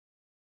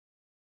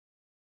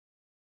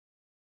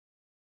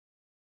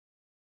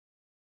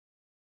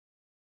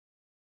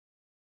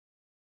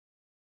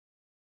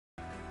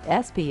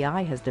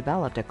SPI has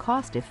developed a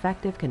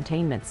cost-effective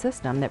containment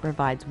system that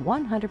provides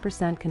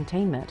 100%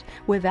 containment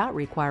without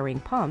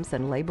requiring pumps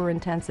and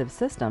labor-intensive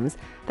systems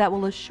that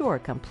will assure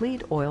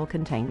complete oil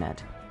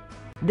containment.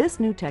 This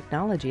new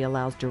technology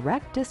allows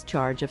direct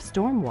discharge of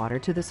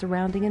stormwater to the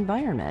surrounding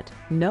environment.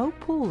 No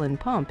pool and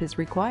pump is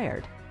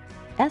required.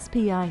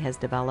 SPI has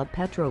developed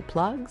PETRO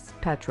plugs,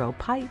 PETRO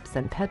pipes,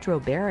 and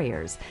PETRO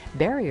barriers,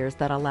 barriers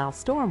that allow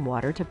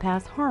stormwater to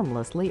pass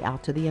harmlessly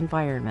out to the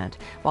environment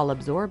while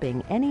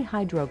absorbing any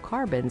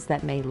hydrocarbons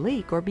that may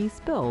leak or be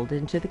spilled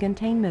into the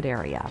containment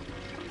area.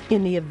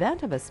 In the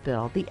event of a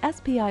spill, the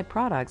SPI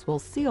products will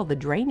seal the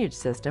drainage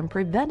system,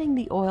 preventing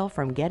the oil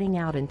from getting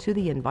out into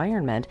the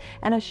environment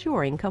and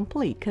assuring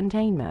complete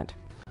containment.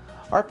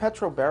 Our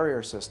PETRO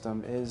barrier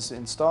system is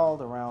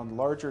installed around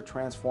larger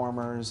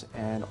transformers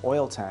and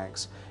oil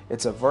tanks.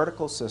 It's a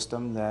vertical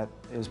system that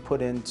is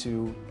put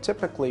into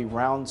typically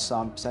round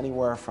sumps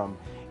anywhere from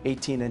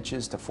 18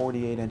 inches to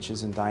 48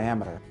 inches in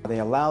diameter. They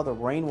allow the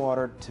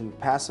rainwater to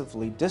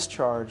passively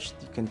discharge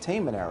the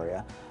containment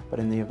area, but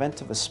in the event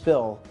of a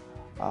spill,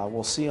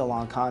 will seal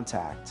on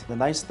contact. The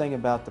nice thing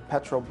about the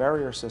PETRO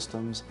barrier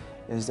systems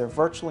is they're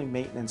virtually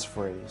maintenance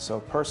free,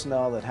 so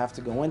personnel that have to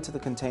go into the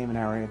containment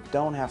area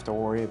don't have to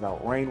worry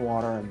about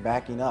rainwater and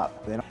backing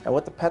up. And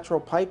what the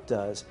PETRO pipe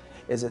does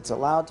is it's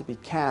allowed to be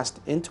cast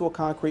into a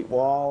concrete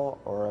wall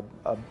or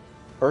a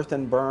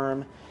earthen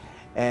berm,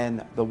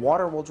 and the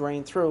water will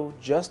drain through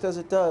just as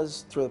it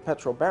does through the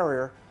PETRO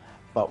barrier.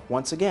 But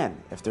once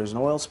again, if there's an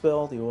oil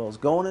spill, the oil is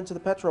going into the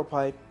PETRO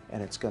pipe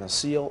and it's going to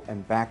seal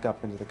and back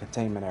up into the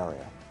containment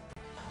area.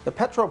 The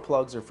PETRO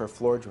plugs are for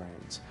floor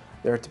drains.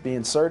 They're to be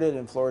inserted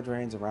in floor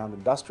drains around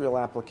industrial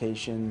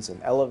applications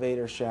and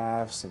elevator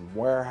shafts and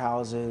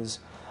warehouses,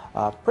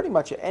 pretty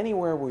much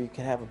anywhere where you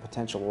can have a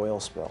potential oil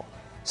spill.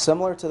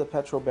 Similar to the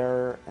PETRO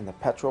barrier and the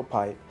PETRO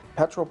pipe,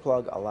 PETRO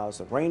plug allows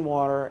the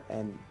rainwater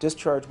and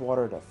discharge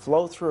water to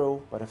flow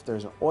through, but if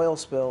there's an oil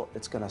spill,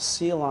 it's going to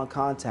seal on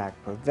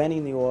contact,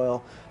 preventing the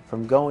oil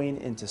from going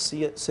into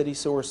city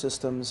sewer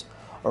systems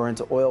or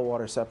into oil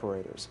water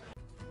separators.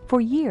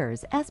 For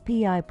years,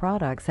 SPI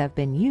products have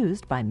been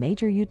used by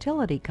major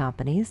utility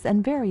companies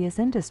and various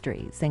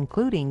industries,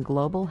 including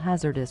global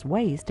hazardous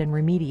waste and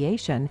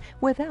remediation,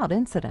 without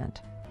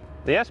incident.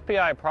 The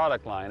SPI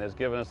product line has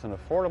given us an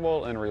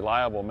affordable and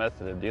reliable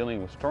method of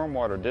dealing with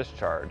stormwater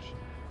discharge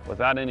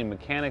without any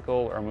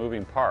mechanical or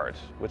moving parts,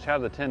 which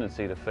have the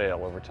tendency to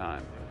fail over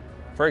time.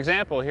 For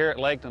example, here at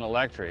Laketon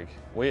Electric,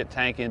 we at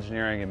Tank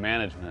Engineering and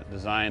Management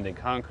designed a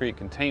concrete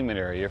containment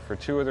area for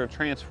 2 of their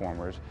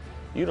transformers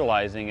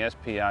utilizing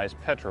SPI's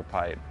PETRO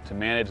pipe to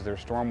manage their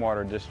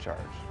stormwater discharge.